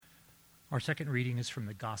Our second reading is from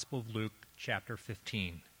the Gospel of Luke, chapter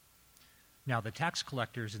 15. Now the tax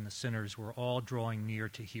collectors and the sinners were all drawing near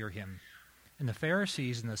to hear him. And the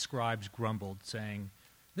Pharisees and the scribes grumbled, saying,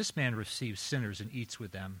 "This man receives sinners and eats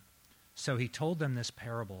with them." So he told them this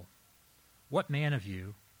parable. "What man of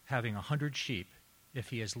you, having 100 sheep,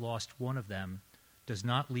 if he has lost one of them, does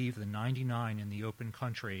not leave the 99 in the open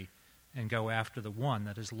country and go after the one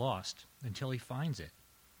that is lost until he finds it?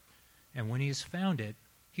 And when he has found it,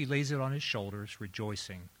 he lays it on his shoulders,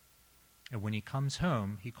 rejoicing. And when he comes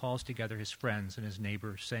home, he calls together his friends and his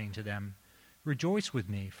neighbors, saying to them, 'Rejoice with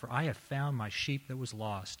me, for I have found my sheep that was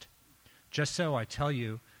lost.' Just so, I tell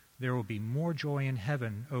you, there will be more joy in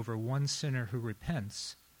heaven over one sinner who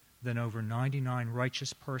repents than over 99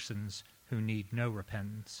 righteous persons who need no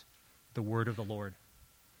repentance." The word of the Lord.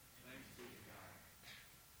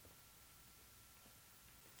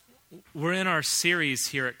 We're in our series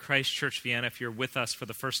here at Christ Church Vienna, if you're with us for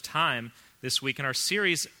the first time this week, and our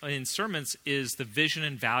series in sermons is the vision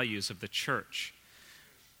and values of the church.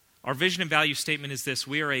 Our vision and value statement is this: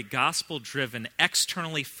 we are a gospel-driven,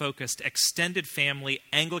 externally focused, extended family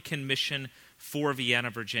Anglican mission for Vienna,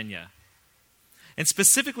 Virginia. And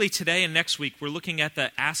specifically today and next week, we're looking at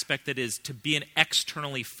the aspect that is to be an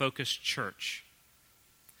externally focused church.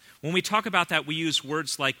 When we talk about that, we use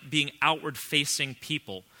words like being outward-facing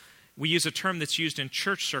people. We use a term that's used in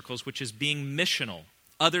church circles, which is being missional,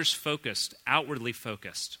 others-focused, outwardly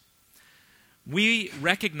focused. We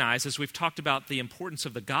recognize, as we've talked about the importance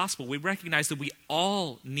of the gospel, we recognize that we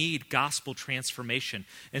all need gospel transformation.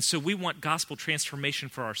 And so we want gospel transformation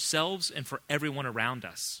for ourselves and for everyone around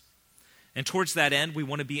us. And towards that end, we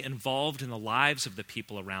want to be involved in the lives of the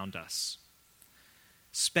people around us.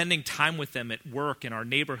 Spending time with them at work, in our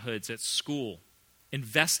neighborhoods, at school,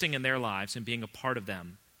 investing in their lives and being a part of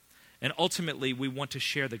them. And ultimately, we want to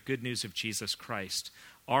share the good news of Jesus Christ,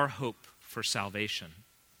 our hope for salvation.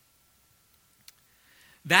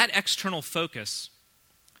 That external focus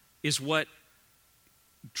is what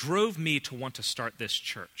drove me to want to start this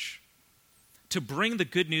church, to bring the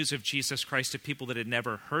good news of Jesus Christ to people that had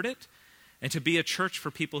never heard it, and to be a church for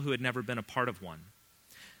people who had never been a part of one.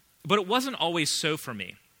 But it wasn't always so for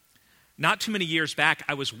me. Not too many years back,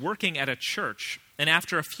 I was working at a church, and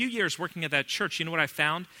after a few years working at that church, you know what I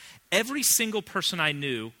found? Every single person I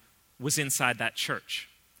knew was inside that church.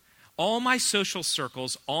 All my social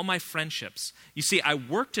circles, all my friendships. You see, I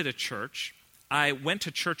worked at a church. I went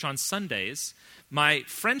to church on Sundays. My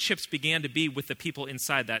friendships began to be with the people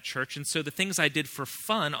inside that church, and so the things I did for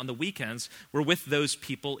fun on the weekends were with those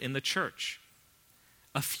people in the church.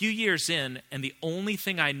 A few years in, and the only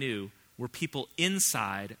thing I knew were people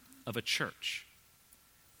inside of a church.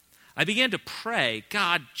 I began to pray,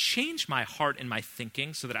 "God, change my heart and my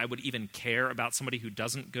thinking so that I would even care about somebody who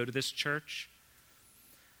doesn't go to this church."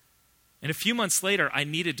 And a few months later, I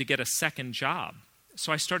needed to get a second job.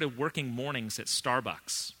 So I started working mornings at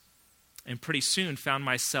Starbucks. And pretty soon found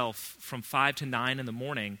myself from 5 to 9 in the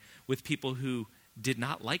morning with people who did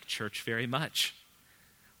not like church very much,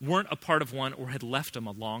 weren't a part of one, or had left them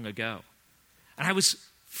long ago. And I was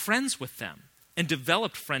friends with them and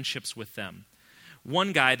developed friendships with them.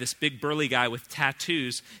 One guy, this big burly guy with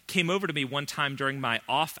tattoos, came over to me one time during my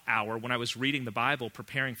off hour when I was reading the Bible,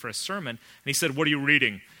 preparing for a sermon, and he said, "What are you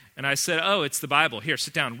reading?" And I said, "Oh, it's the Bible. Here,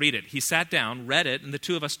 sit down, read it." He sat down, read it, and the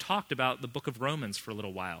two of us talked about the book of Romans for a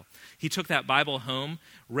little while. He took that Bible home,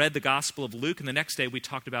 read the Gospel of Luke, and the next day we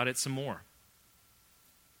talked about it some more.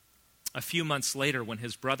 A few months later, when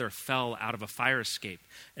his brother fell out of a fire escape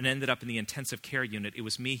and ended up in the intensive care unit, it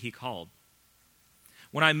was me he called.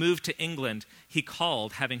 When I moved to England, he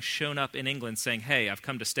called, having shown up in England, saying, "Hey, I've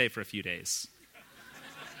come to stay for a few days."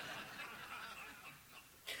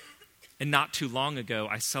 And not too long ago,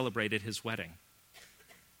 I celebrated his wedding.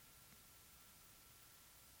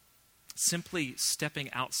 Simply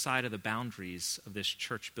stepping outside of the boundaries of this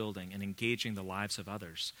church building and engaging the lives of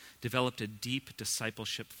others developed a deep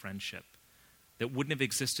discipleship friendship that wouldn't have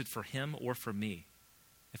existed for him or for me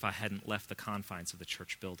if I hadn't left the confines of the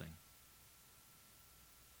church building.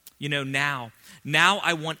 You know, now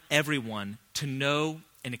I want everyone to know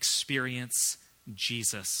and experience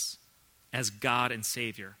Jesus as God and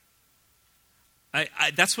Savior.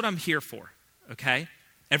 That's what I'm here for, okay?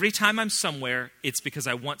 Every time I'm somewhere, it's because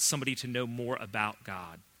I want somebody to know more about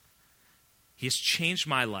God. He has changed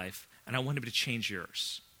my life, and I want him to change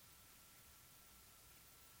yours.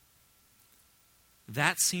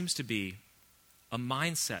 That seems to be a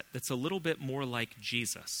mindset that's a little bit more like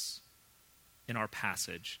Jesus in our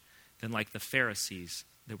passage than like the Pharisees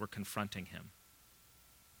that were confronting him.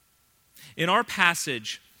 In our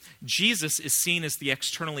passage, Jesus is seen as the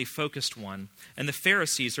externally focused one, and the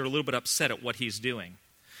Pharisees are a little bit upset at what he's doing.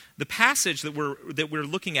 The passage that we're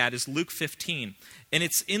looking at is Luke 15, and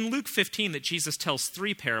it's in Luke 15 that Jesus tells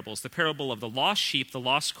three parables: the parable of the lost sheep, the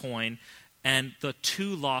lost coin, and the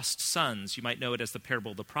two lost sons. You might know it as the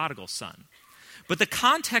parable of the prodigal son. But the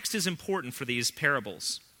context is important for these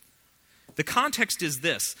parables. The context is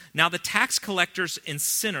this: now the tax collectors and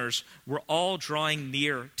sinners were all drawing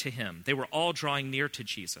near to him. They were all drawing near to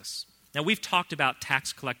Jesus. Now we've talked about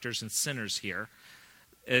tax collectors and sinners here.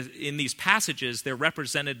 In these passages, they're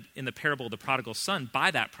represented in the parable of the prodigal son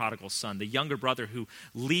by that prodigal son, the younger brother who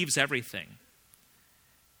leaves everything.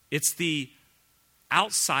 It's the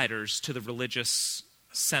outsiders to the religious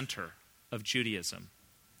center of Judaism.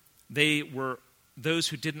 They were those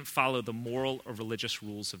who didn't follow the moral or religious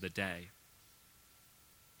rules of the day.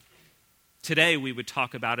 Today, we would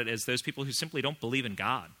talk about it as those people who simply don't believe in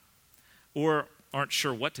God or aren't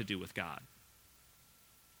sure what to do with God.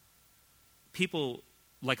 People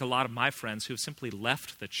like a lot of my friends who have simply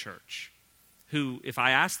left the church, who, if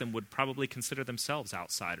I asked them, would probably consider themselves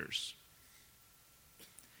outsiders.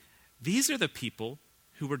 These are the people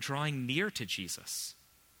who were drawing near to Jesus.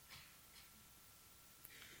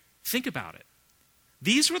 Think about it.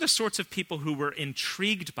 These were the sorts of people who were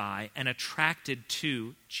intrigued by and attracted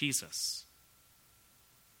to Jesus.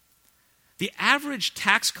 The average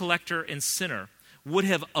tax collector and sinner would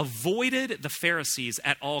have avoided the Pharisees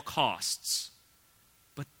at all costs.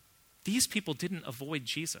 But these people didn't avoid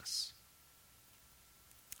Jesus.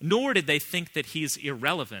 Nor did they think that he's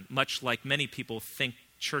irrelevant, much like many people think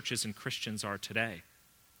churches and Christians are today.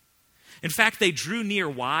 In fact, they drew near.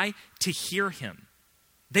 Why? To hear him.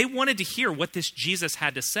 They wanted to hear what this Jesus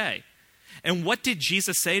had to say. And what did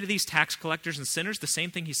Jesus say to these tax collectors and sinners? The same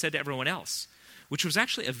thing he said to everyone else, which was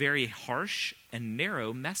actually a very harsh and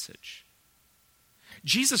narrow message.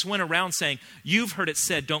 Jesus went around saying, "You've heard it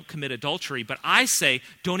said, don't commit adultery, but I say,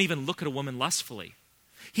 don't even look at a woman lustfully."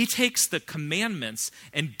 He takes the commandments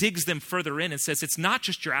and digs them further in and says, it's not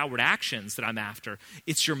just your outward actions that I'm after,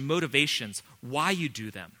 it's your motivations, why you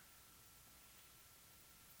do them.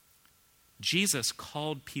 Jesus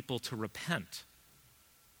called people to repent,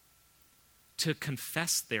 to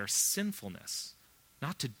confess their sinfulness,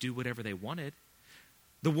 not to do whatever they wanted.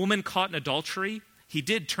 The woman caught in adultery, he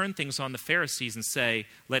did turn things on the Pharisees and say,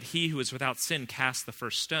 "Let he who is without sin cast the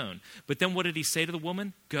first stone." But then what did he say to the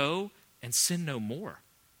woman? Go and sin no more.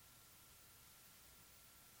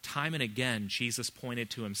 Time and again, Jesus pointed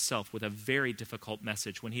to himself with a very difficult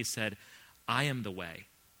message when he said, "I am the way,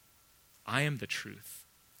 I am the truth,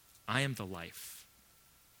 I am the life."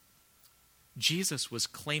 Jesus was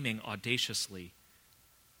claiming audaciously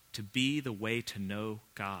to be the way to know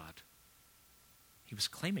God. He was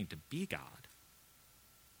claiming to be God.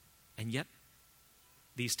 And yet,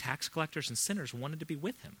 these tax collectors and sinners wanted to be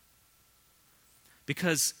with him.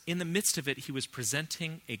 Because in the midst of it, he was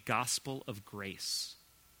presenting a gospel of grace.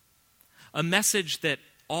 A message that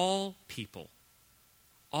all people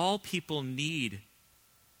need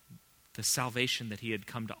the salvation that he had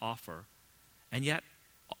come to offer. And yet,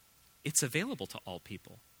 it's available to all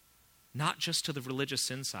people. Not just to the religious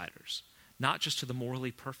insiders. Not just to the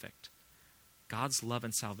morally perfect. God's love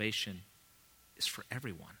and salvation is for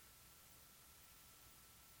everyone.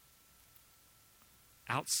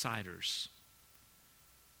 Outsiders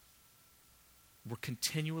were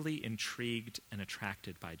continually intrigued and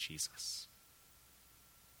attracted by Jesus.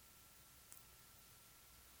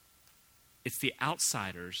 It's the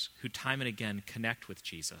outsiders who time and again connect with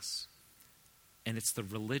Jesus, and it's the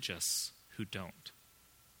religious who don't.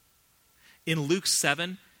 In Luke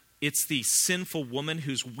 7, it's the sinful woman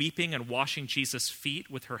who's weeping and washing Jesus' feet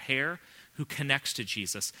with her hair who connects to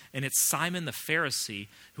Jesus, and it's Simon the Pharisee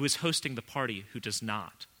who is hosting the party who does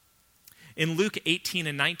not. In Luke 18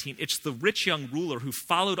 and 19, it's the rich young ruler who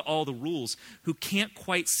followed all the rules who can't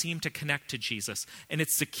quite seem to connect to Jesus. And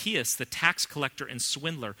it's Zacchaeus, the tax collector and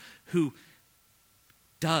swindler, who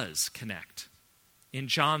does connect. In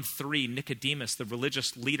John 3, Nicodemus, the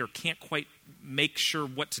religious leader, can't quite make sure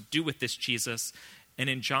what to do with this Jesus. And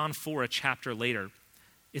in John 4, a chapter later,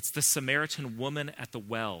 it's the Samaritan woman at the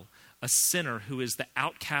well, a sinner who is the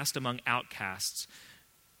outcast among outcasts,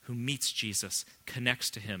 who meets Jesus, connects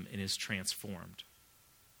to him, and is transformed.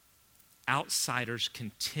 Outsiders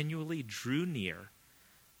continually drew near,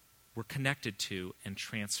 were connected to, and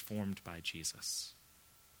transformed by Jesus.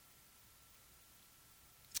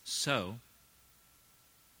 So,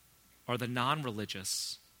 are the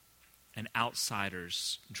non-religious and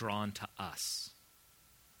outsiders drawn to us?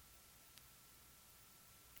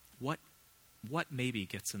 What maybe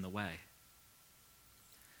gets in the way?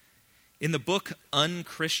 In the book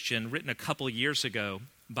Unchristian, written a couple years ago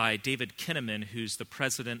by David Kinnaman, who's the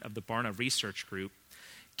president of the Barna Research Group,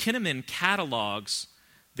 Kinnaman catalogs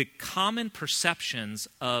the common perceptions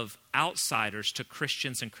of outsiders to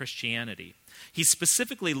Christians and Christianity. He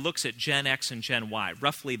specifically looks at Gen X and Gen Y,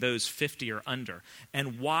 roughly those 50 or under,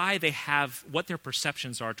 and why they have, what their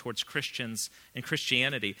perceptions are towards Christians and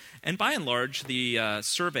Christianity. And by and large, the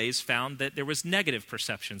surveys found that there was negative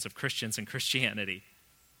perceptions of Christians and Christianity.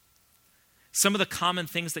 Some of the common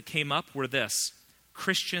things that came up were this: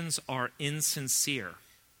 Christians are insincere.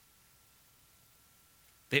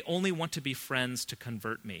 They only want to be friends to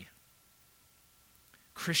convert me.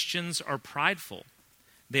 Christians are prideful.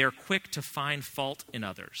 They are quick to find fault in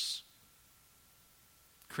others.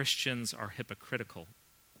 Christians are hypocritical,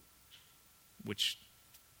 which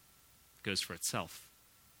goes for itself.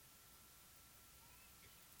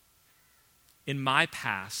 In my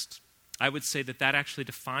past, I would say that actually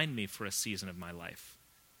defined me for a season of my life.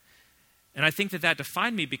 And I think that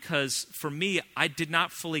defined me because, for me, I did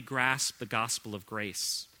not fully grasp the gospel of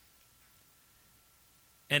grace.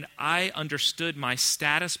 And I understood my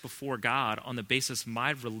status before God on the basis of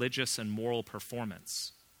my religious and moral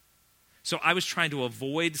performance. So I was trying to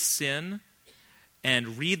avoid sin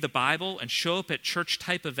and read the Bible and show up at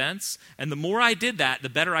church-type events. And the more I did that, the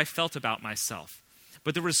better I felt about myself.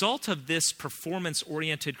 But the result of this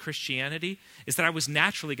performance-oriented Christianity is that I was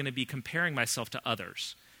naturally going to be comparing myself to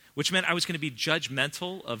others, which meant I was going to be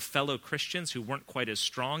judgmental of fellow Christians who weren't quite as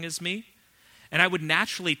strong as me. And I would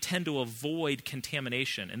naturally tend to avoid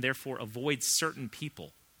contamination and therefore avoid certain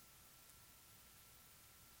people.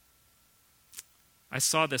 I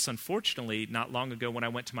saw this, unfortunately, not long ago when I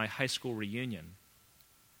went to my high school reunion.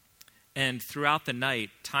 And throughout the night,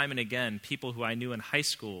 time and again, people who I knew in high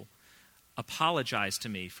school apologized to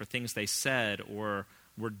me for things they said or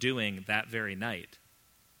were doing that very night.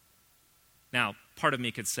 Now, part of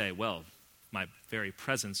me could say, well, my very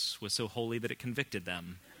presence was so holy that it convicted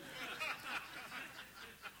them.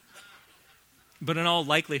 But in all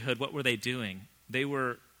likelihood, what were they doing? They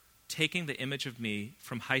were taking the image of me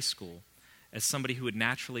from high school as somebody who would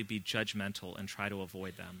naturally be judgmental and try to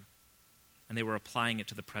avoid them. And they were applying it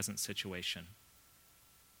to the present situation.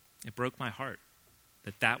 It broke my heart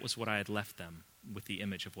that was what I had left them with the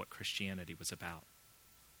image of what Christianity was about.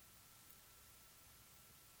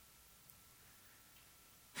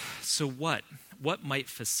 So what might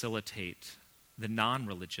facilitate the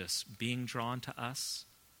non-religious being drawn to us?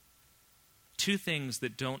 Two things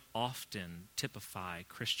that don't often typify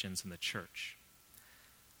Christians in the church.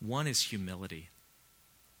 One is humility.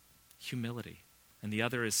 Humility. And the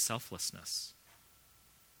other is selflessness.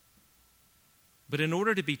 But in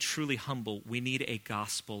order to be truly humble, we need a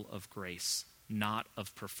gospel of grace, not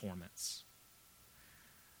of performance.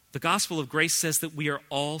 The gospel of grace says that we are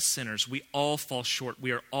all sinners. We all fall short.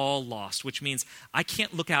 We are all lost, which means I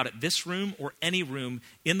can't look out at this room or any room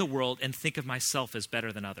in the world and think of myself as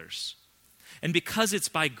better than others. And because it's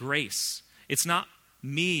by grace, it's not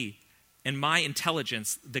me and my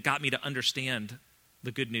intelligence that got me to understand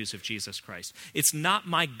the good news of Jesus Christ. It's not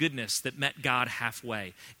my goodness that met God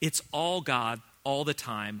halfway. It's all God, all the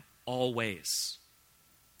time, always.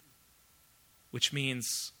 Which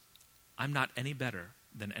means I'm not any better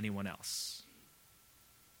than anyone else.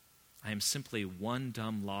 I am simply one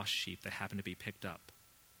dumb lost sheep that happened to be picked up.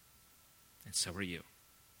 And so are you.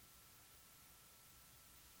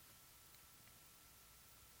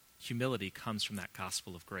 Humility comes from that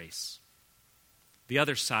gospel of grace. The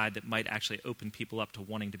other side that might actually open people up to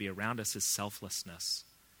wanting to be around us is selflessness.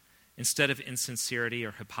 Instead of insincerity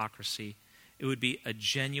or hypocrisy, it would be a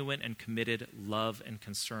genuine and committed love and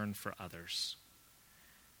concern for others.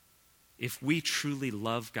 If we truly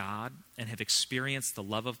love God and have experienced the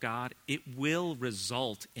love of God, it will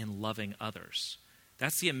result in loving others.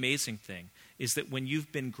 That's the amazing thing, is that when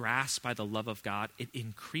you've been grasped by the love of God, it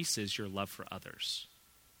increases your love for others.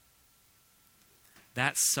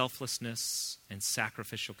 That selflessness and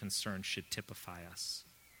sacrificial concern should typify us.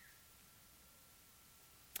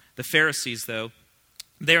 The Pharisees, though,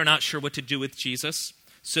 they are not sure what to do with Jesus,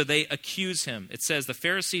 so they accuse him. It says the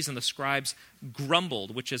Pharisees and the scribes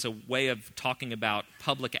grumbled, which is a way of talking about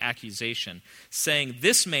public accusation, saying,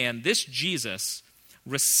 "This man, this Jesus,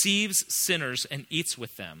 receives sinners and eats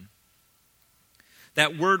with them."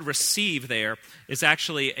 That word receive there is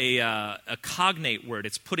actually a cognate word.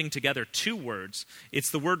 It's putting together two words.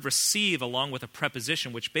 It's the word receive along with a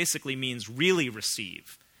preposition, which basically means really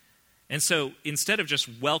receive. And so instead of just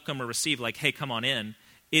welcome or receive, like, hey, come on in,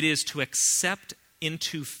 it is to accept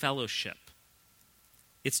into fellowship.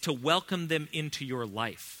 It's to welcome them into your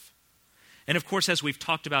life. And of course, as we've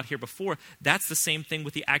talked about here before, that's the same thing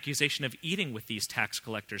with the accusation of eating with these tax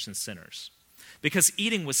collectors and sinners. Because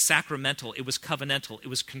eating was sacramental, it was covenantal, it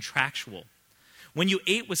was contractual. When you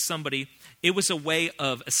ate with somebody, it was a way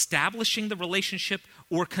of establishing the relationship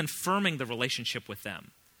or confirming the relationship with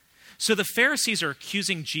them. So the Pharisees are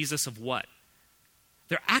accusing Jesus of what?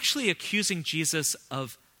 They're actually accusing Jesus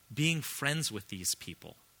of being friends with these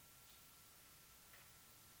people.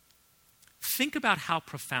 Think about how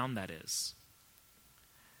profound that is.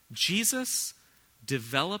 Jesus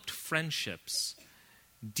developed friendships,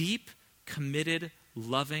 deep, committed,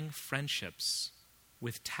 loving friendships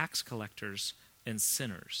with tax collectors and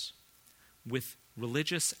sinners, with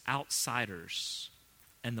religious outsiders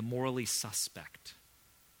and the morally suspect.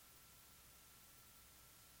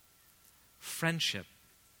 Friendship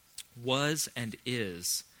was and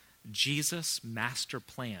is Jesus' master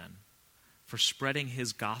plan for spreading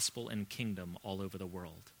his gospel and kingdom all over the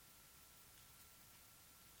world.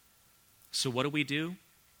 So what do?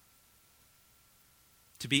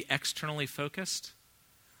 To be externally focused?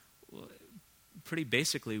 Well, pretty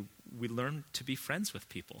basically, we learn to be friends with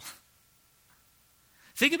people.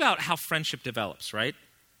 Think about how friendship develops, right?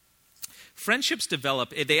 Friendships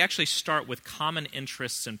develop, they actually start with common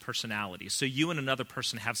interests and personalities. So you and another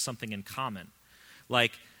person have something in common.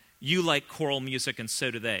 Like, you like choral music and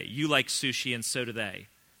so do they. You like sushi and so do they.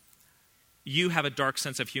 You have a dark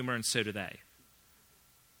sense of humor and so do they.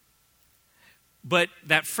 But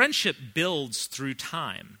that friendship builds through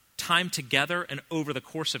time together and over the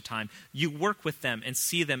course of time. You work with them and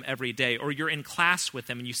see them every day, or you're in class with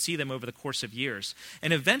them and you see them over the course of years.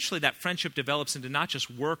 And eventually that friendship develops into not just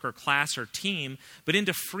work or class or team, but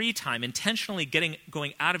into free time, intentionally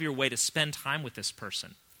going out of your way to spend time with this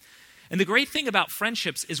person. And the great thing about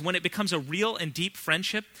friendships is when it becomes a real and deep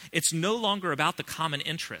friendship, it's no longer about the common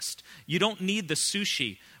interest. You don't need the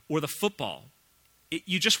sushi or the football.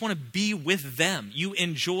 You just want to be with them. You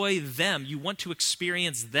enjoy them. You want to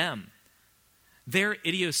experience them. Their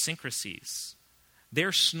idiosyncrasies,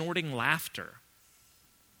 their snorting laughter,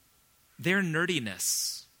 their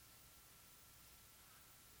nerdiness.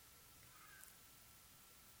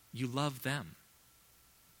 You love them.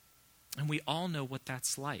 And we all know what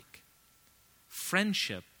that's like.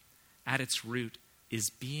 Friendship, at its root, is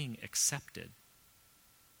being accepted.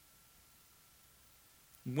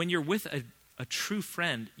 When you're with a true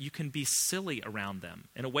friend, you can be silly around them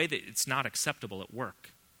in a way that it's not acceptable at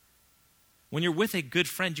work. When you're with a good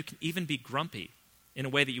friend, you can even be grumpy in a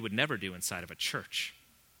way that you would never do inside of a church.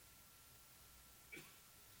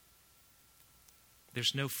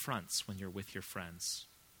 There's no fronts when you're with your friends.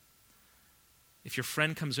 If your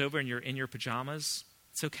friend comes over and you're in your pajamas,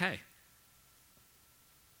 it's okay.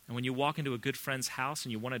 And when you walk into a good friend's house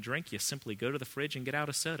and you want a drink, you simply go to the fridge and get out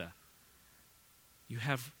a soda. You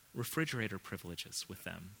have refrigerator privileges with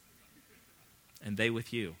them, and they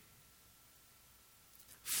with you.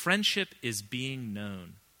 Friendship is being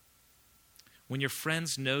known. When your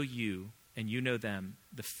friends know you and you know them,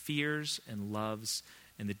 the fears and loves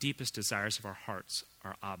and the deepest desires of our hearts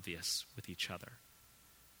are obvious with each other.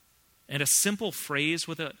 And a simple phrase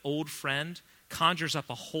with an old friend conjures up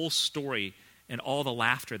a whole story and all the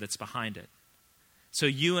laughter that's behind it. So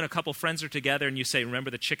you and a couple friends are together and you say, "Remember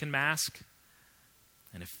the chicken mask?"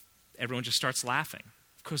 And if everyone just starts laughing,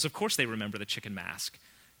 because of course they remember the chicken mask.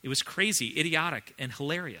 It was crazy, idiotic, and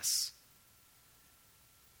hilarious.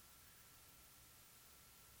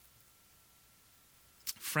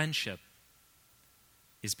 Friendship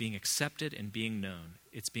is being accepted and being known.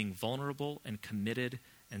 It's being vulnerable and committed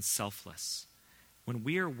and selfless. When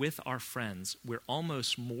we are with our friends, we're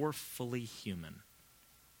almost more fully human,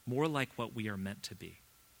 more like what we are meant to be,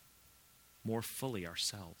 more fully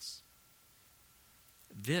ourselves.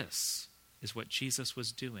 This is what Jesus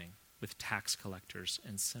was doing with tax collectors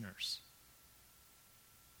and sinners.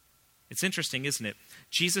 It's interesting, isn't it?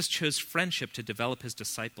 Jesus chose friendship to develop his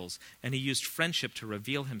disciples, and he used friendship to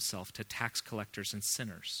reveal himself to tax collectors and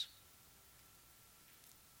sinners.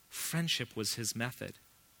 Friendship was his method.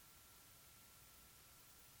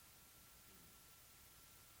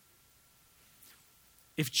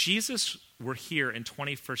 If Jesus were here in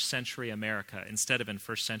 21st century America instead of in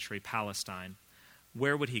first century Palestine,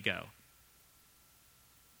 where would he go?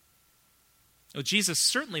 Well, Jesus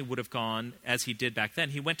certainly would have gone as he did back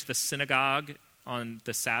then. He went to the synagogue on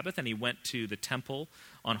the Sabbath and he went to the temple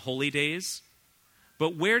on holy days.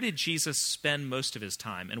 But where did Jesus spend most of his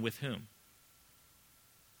time and with whom?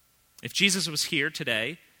 If Jesus was here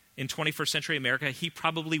today in 21st century America, he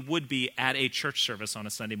probably would be at a church service on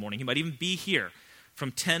a Sunday morning. He might even be here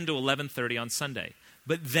from 10 to 11:30 on Sunday.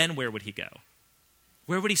 But then where would he go?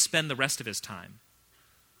 Where would he spend the rest of his time?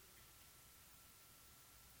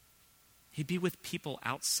 He'd be with people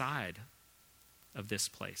outside of this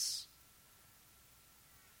place.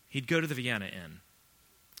 He'd go to the Vienna Inn,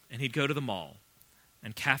 and he'd go to the mall,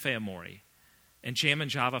 and Cafe Amore, and Jam and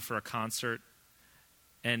Java for a concert,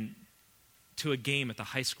 and to a game at the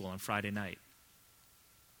high school on Friday night.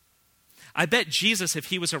 I bet Jesus, if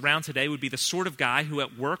he was around today, would be the sort of guy who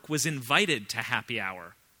at work was invited to happy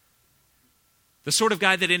hour. The sort of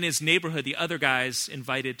guy that in his neighborhood, the other guys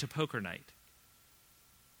invited to poker night.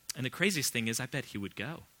 And the craziest thing is, I bet he would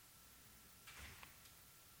go.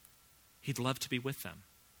 He'd love to be with them.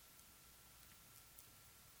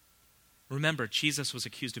 Remember, Jesus was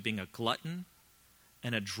accused of being a glutton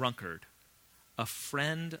and a drunkard, a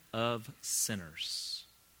friend of sinners.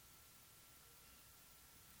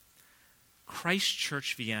 Christ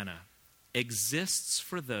Church Vienna exists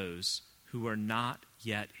for those who are not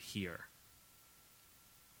yet here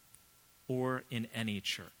or in any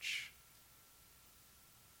church.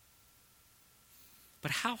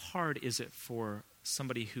 But how hard is it for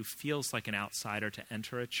somebody who feels like an outsider to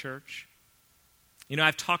enter a church? You know,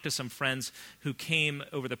 I've talked to some friends who came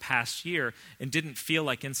over the past year and didn't feel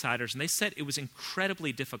like insiders, and they said it was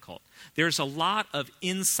incredibly difficult. There's a lot of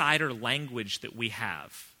insider language that we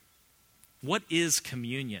have. What is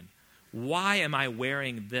communion? Why am I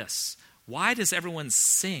wearing this? Why does everyone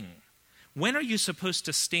sing? When are you supposed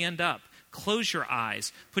to stand up? Close your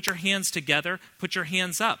eyes. Put your hands together. Put your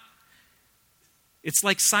hands up. It's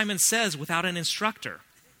like Simon Says without an instructor.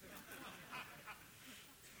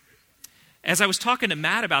 As I was talking to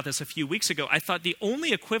Matt about this a few weeks ago, I thought the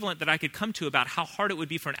only equivalent that I could come to about how hard it would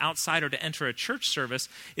be for an outsider to enter a church service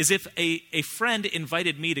is if a friend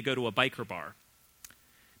invited me to go to a biker bar.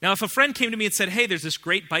 Now, if a friend came to me and said, hey, there's this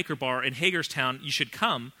great biker bar in Hagerstown, you should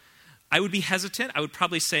come, I would be hesitant. I would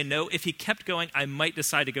probably say no. If he kept going, I might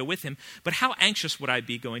decide to go with him. But how anxious would I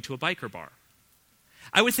be going to a biker bar?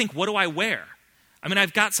 I would think, what do I wear? I mean,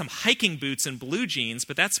 I've got some hiking boots and blue jeans,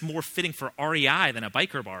 but that's more fitting for REI than a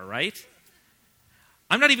biker bar, right?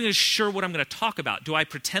 I'm not even sure what I'm going to talk about. Do I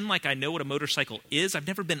pretend like I know what a motorcycle is? I've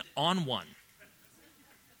never been on one.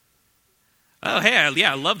 Oh, hey,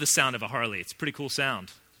 I love the sound of a Harley. It's a pretty cool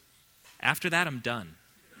sound. After that, I'm done.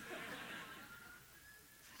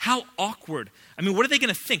 How awkward. I mean, what are they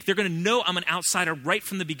going to think? They're going to know I'm an outsider right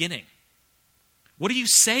from the beginning. What do you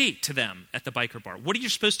say to them at the biker bar? What are you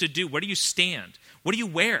supposed to do? Where do you stand? What do you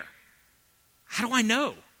wear? How do I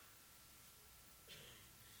know?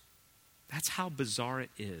 That's how bizarre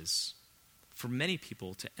it is for many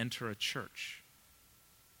people to enter a church.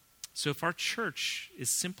 So if our church is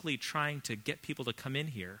simply trying to get people to come in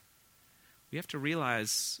here, we have to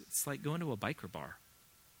realize it's like going to a biker bar.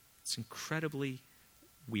 It's incredibly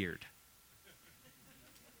weird.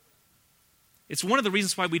 It's one of the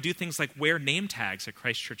reasons why we do things like wear name tags at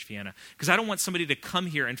Christ Church Vienna, because I don't want somebody to come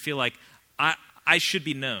here and feel like I should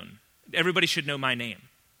be known. Everybody should know my name.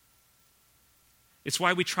 It's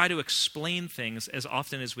why we try to explain things as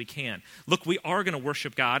often as we can. Look, we are going to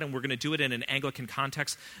worship God, and we're going to do it in an Anglican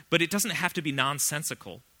context, but it doesn't have to be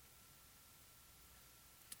nonsensical.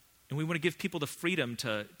 And we want to give people the freedom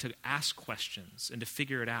to ask questions and to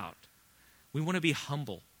figure it out. We want to be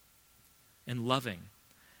humble and loving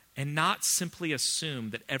and not simply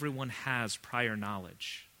assume that everyone has prior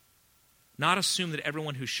knowledge. Not assume that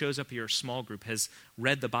everyone who shows up at your small group has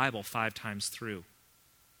read the Bible 5 times through.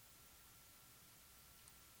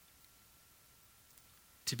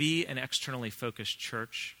 To be an externally focused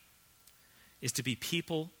church is to be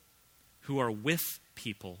people who are with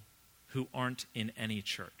people who aren't in any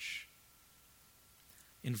church,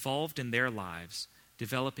 involved in their lives,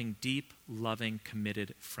 developing deep, loving,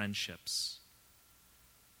 committed friendships,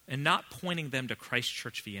 and not pointing them to Christ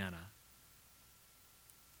Church Vienna,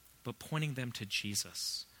 but pointing them to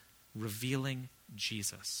Jesus, revealing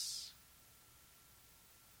Jesus.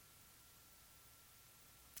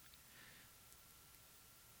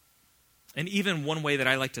 And even one way that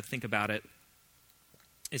I like to think about it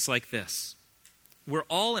is like this. We're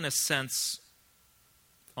all, in a sense,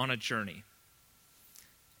 on a journey.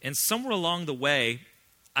 And somewhere along the way,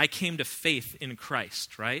 I came to faith in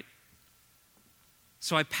Christ, right?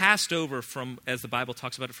 So I passed over from, as the Bible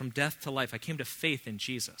talks about it, from death to life. I came to faith in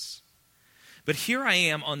Jesus. But here I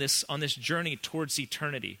am on this journey towards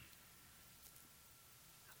eternity.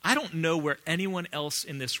 I don't know where anyone else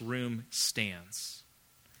in this room stands.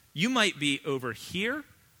 You might be over here.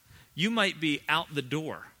 You might be out the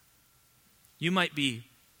door. You might be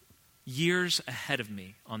years ahead of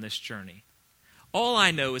me on this journey. All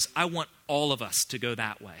I know is I want all of us to go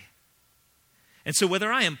that way. And so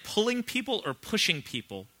whether I am pulling people or pushing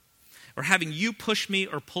people, or having you push me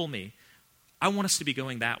or pull me, I want us to be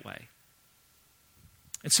going that way.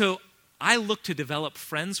 And so I look to develop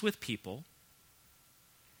friends with people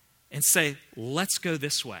and say, let's go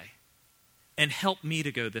this way, and help me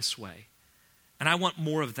to go this way. And I want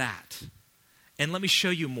more of that. And let me show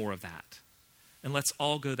you more of that. And let's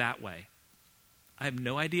all go that way. I have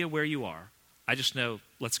no idea where you are. I just know,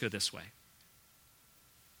 let's go this way.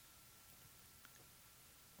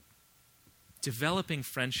 Developing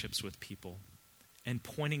friendships with people and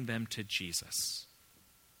pointing them to Jesus,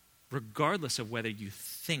 regardless of whether you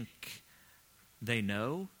think they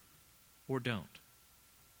know or don't,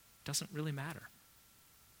 doesn't really matter.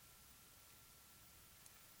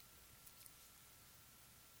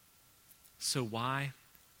 So why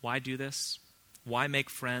do this? Why make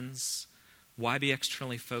friends? Why be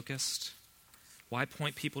externally focused? Why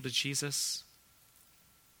point people to Jesus?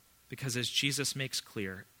 Because as Jesus makes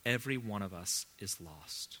clear, every one of us is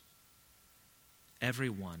lost.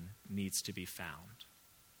 Everyone needs to be found.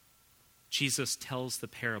 Jesus tells the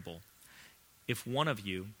parable, if one of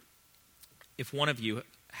you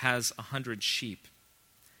has 100 sheep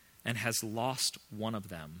and has lost one of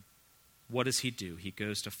them, what does he do? He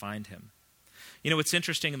goes to find him. You know, what's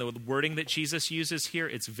interesting in the wording that Jesus uses here,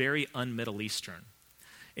 it's very un-Middle Eastern.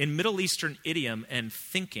 In Middle Eastern idiom and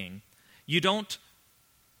thinking, you don't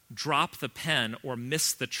drop the pen or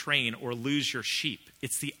miss the train or lose your sheep.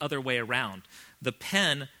 It's the other way around. The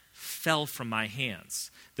pen fell from my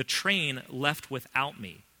hands. The train left without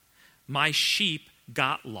me. My sheep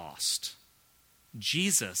got lost.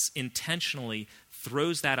 Jesus intentionally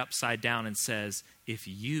throws that upside down and says, if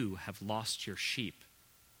you have lost your sheep.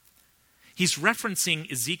 He's referencing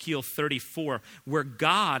Ezekiel 34, where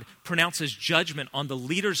God pronounces judgment on the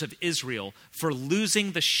leaders of Israel for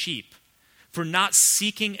losing the sheep, for not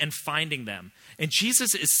seeking and finding them. And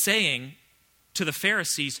Jesus is saying to the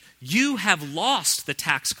Pharisees, you have lost the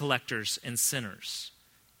tax collectors and sinners.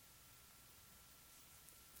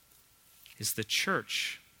 Is the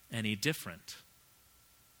church any different?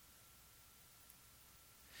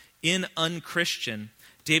 In Unchristian,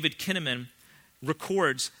 David Kinnaman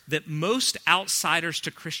records that most outsiders to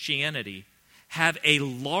Christianity have a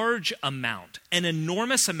large amount, an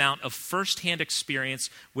enormous amount of firsthand experience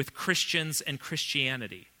with Christians and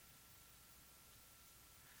Christianity.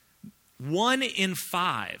 1 in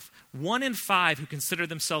 5 who consider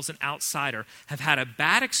themselves an outsider have had a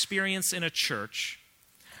bad experience in a church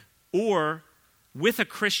or with a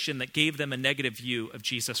Christian that gave them a negative view of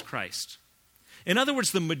Jesus Christ. In other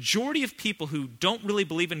words, the majority of people who don't really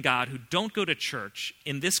believe in God, who don't go to church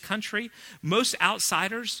in this country, most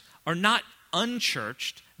outsiders are not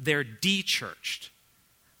unchurched, they're de-churched.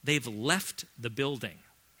 They've left the building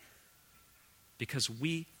because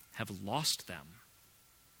we have lost them.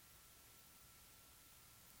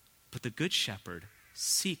 But the Good Shepherd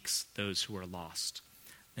seeks those who are lost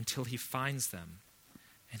until he finds them,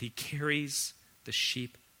 and he carries the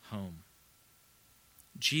sheep home.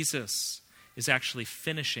 Jesus is actually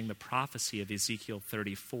finishing the prophecy of Ezekiel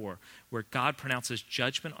 34, where God pronounces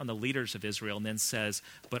judgment on the leaders of Israel and then says,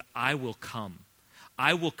 but I will come.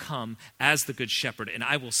 I will come as the Good Shepherd, and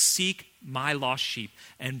I will seek my lost sheep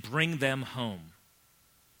and bring them home.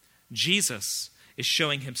 Jesus is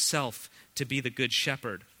showing himself to be the Good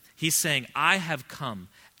Shepherd. He's saying, I have come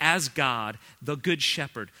as God, the Good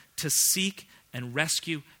Shepherd, to seek and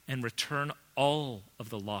rescue and return all of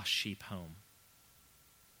the lost sheep home.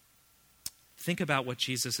 Think about what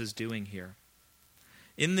Jesus is doing here.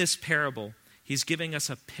 In this parable, he's giving us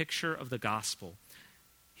a picture of the gospel.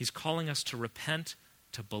 He's calling us to repent,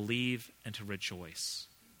 to believe, and to rejoice.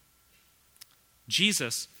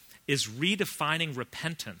 Jesus is redefining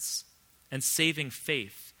repentance and saving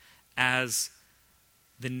faith as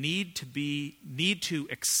the need to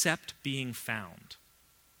accept being found.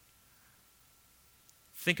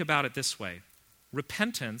 Think about it this way.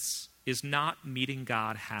 Repentance is not meeting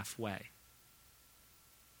God halfway.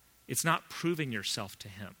 It's not proving yourself to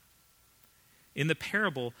him. In the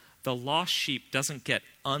parable, the lost sheep doesn't get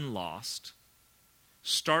unlost,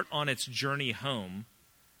 start on its journey home,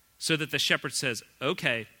 so that the shepherd says,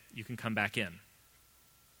 okay, you can come back in.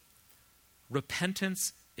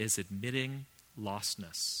 Repentance is admitting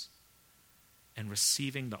lostness and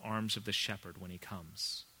receiving the arms of the shepherd when he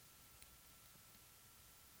comes.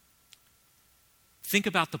 Think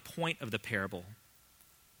about the point of the parable.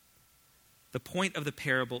 The point of the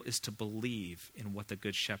parable is to believe in what the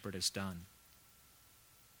Good Shepherd has done.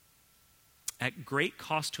 At great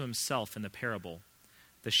cost to himself in the parable,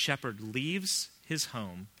 the shepherd leaves his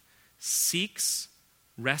home, seeks,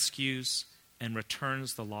 rescues, and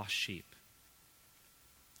returns the lost sheep.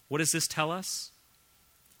 What does this tell us?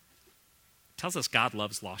 It tells us God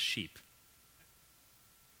loves lost sheep.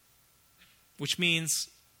 Which means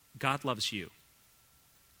God loves you.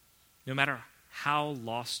 No matter how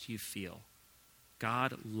lost you feel,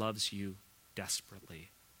 God loves you desperately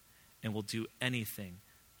and will do anything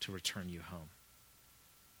to return you home.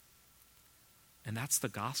 And that's the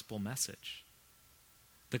gospel message.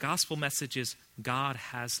 The gospel message is God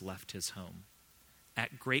has left his home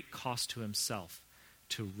at great cost to himself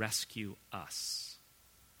to rescue us.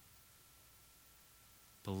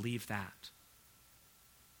 Believe that.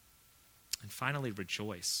 And finally,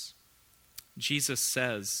 rejoice. Jesus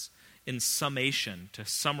says, in summation, to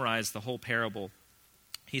summarize the whole parable,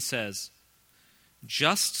 he says,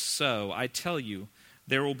 "Just so, I tell you,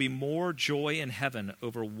 there will be more joy in heaven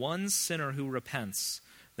over one sinner who repents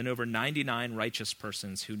than over 99 righteous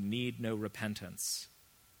persons who need no repentance."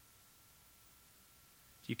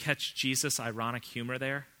 Do you catch Jesus' ironic humor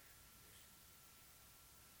there?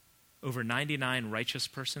 Over 99 righteous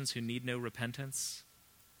persons who need no repentance?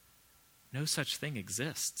 No such thing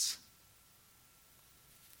exists.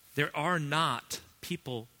 There are not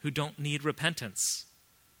people who don't need repentance.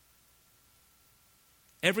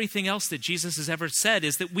 Everything else that Jesus has ever said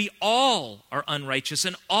is that we all are unrighteous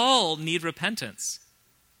and all need repentance.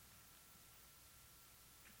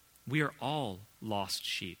 We are all lost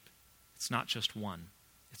sheep. It's not just one,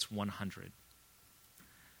 it's 100.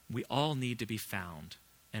 We all need to be found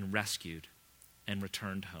and rescued and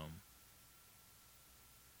returned home.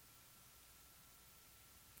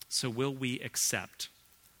 So will we accept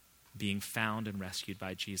being found and rescued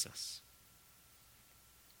by Jesus?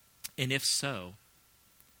 And if so,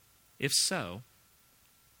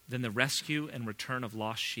 then the rescue and return of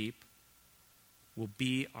lost sheep will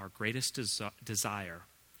be our greatest desire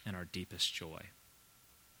and our deepest joy.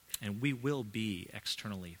 And we will be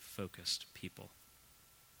externally focused people.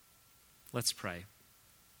 Let's pray.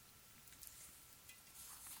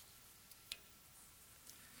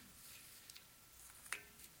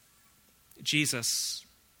 Jesus,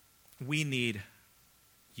 we need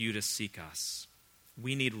you to seek us.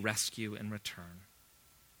 We need rescue and return.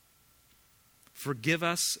 Forgive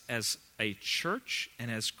us as a church and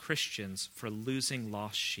as Christians for losing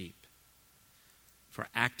lost sheep, for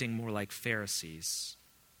acting more like Pharisees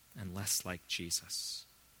and less like Jesus.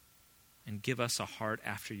 And give us a heart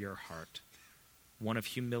after your heart, one of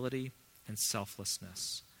humility and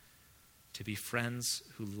selflessness, to be friends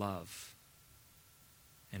who love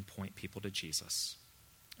and point people to Jesus,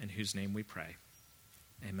 in whose name we pray.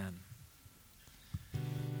 Amen.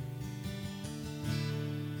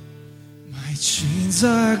 My chains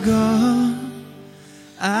are gone,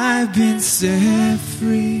 I've been set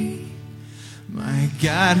free. My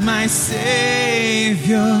God, my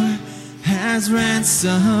Savior has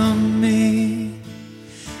ransomed me.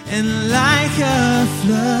 And like a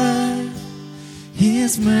flood,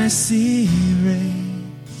 his mercy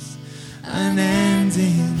reigns,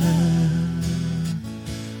 unending love,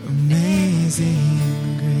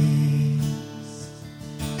 amazing grace.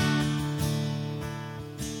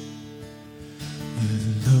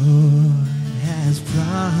 The Lord has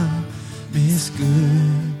promised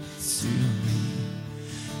good to me.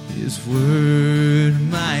 His word,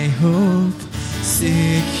 my hope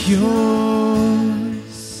secures.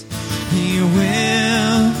 He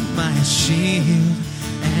will my shield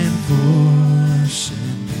and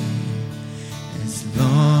portion be, as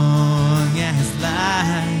long as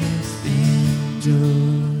life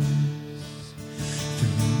endures.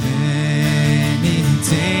 Through many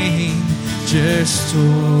dangers,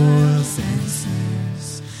 toils, and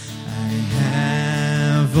snares, I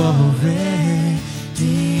have already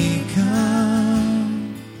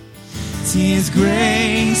come. 'Tis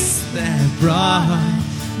grace that brought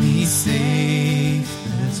me safe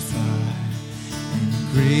thus far, and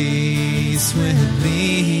grace will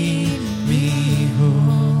lead me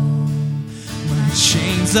home. My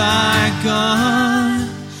chains are gone,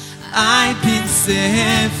 I've been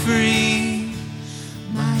set free.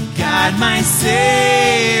 My God, my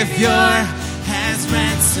Savior has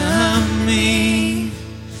ransomed me.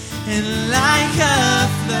 And like a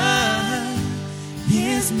flood,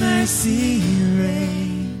 his mercy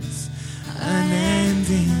reigns,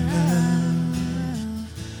 unending love,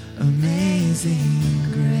 amazing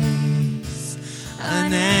grace,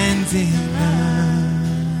 unending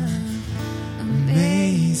love,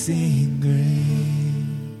 amazing grace.